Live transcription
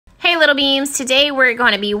Little Beams, today we're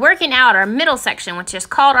going to be working out our middle section, which is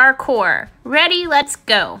called our core. Ready? Let's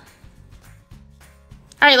go. All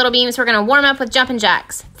right, Little Beams, we're going to warm up with jumping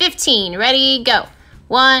jacks. 15, ready, go.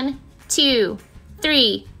 1, 2,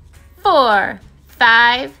 3, 4,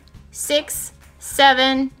 5, 6,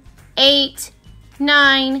 7, 8,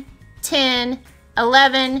 9, 10,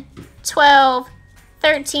 11, 12,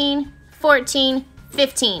 13, 14,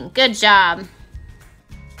 15. Good job.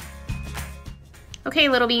 Okay,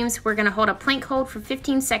 Little Beams, we're gonna hold a plank hold for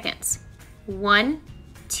 15 seconds. 1,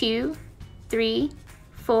 2, 3,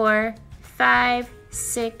 4, 5,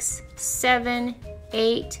 6, 7,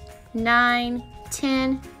 8, 9,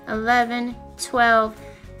 10, 11, 12,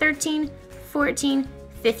 13, 14,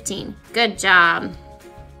 15. Good job.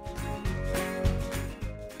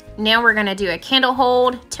 Now we're gonna do a candle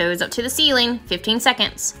hold, toes up to the ceiling, 15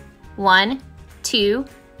 seconds. 1, 2,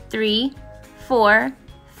 3, 4,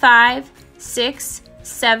 5, 6,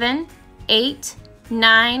 7, 8,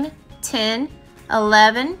 9, 10,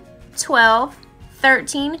 11, 12,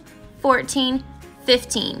 13, 14,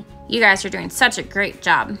 15. You guys are doing such a great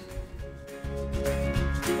job.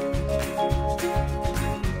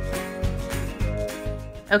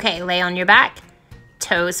 Okay, lay on your back,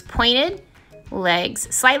 toes pointed, legs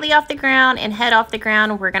slightly off the ground and head off the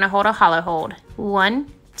ground. We're gonna hold a hollow hold.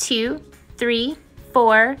 1, 2, 3,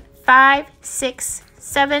 4, 5, 6,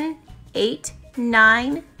 7, 8,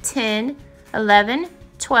 9, 10, 11,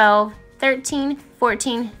 12, 13,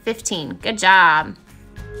 14, 15. Good job.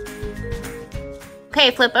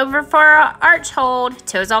 Okay, flip over for our arch hold.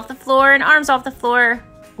 Toes off the floor and arms off the floor.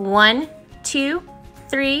 1, 2,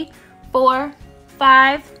 3, 4,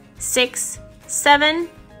 5, 6, 7,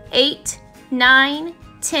 8, 9,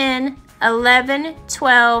 10, 11,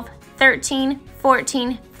 12, 13,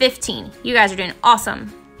 14, 15. You guys are doing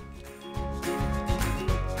awesome.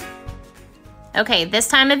 Okay, this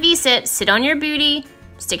time a V-sit. Sit on your booty,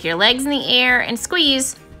 stick your legs in the air, and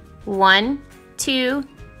squeeze. 1, 2,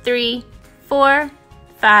 3, 4,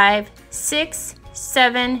 5, 6,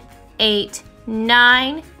 7, 8,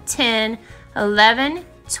 9, 10, 11,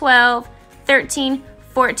 12, 13,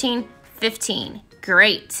 14, 15.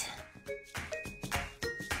 Great.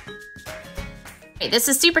 Okay, this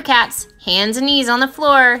is Super Cats. Hands and knees on the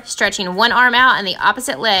floor, stretching one arm out and the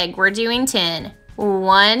opposite leg. We're doing 10.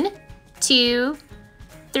 1, 2,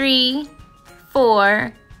 3,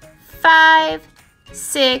 4, 5,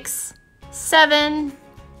 6, 7,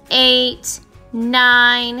 8,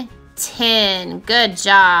 9, 10. Good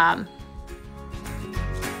job.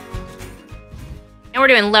 And we're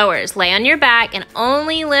doing lowers. Lay on your back and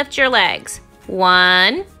only lift your legs.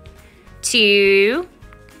 1, 2,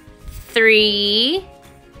 3,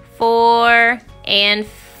 4, and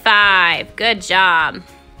 5. Good job.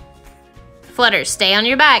 Flutters, stay on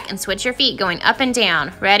your back and switch your feet going up and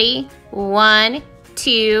down. Ready? 1,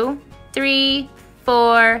 2, 3,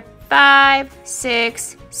 4, 5,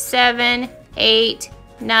 6, 7, 8,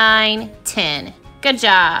 9, 10. Good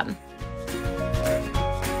job.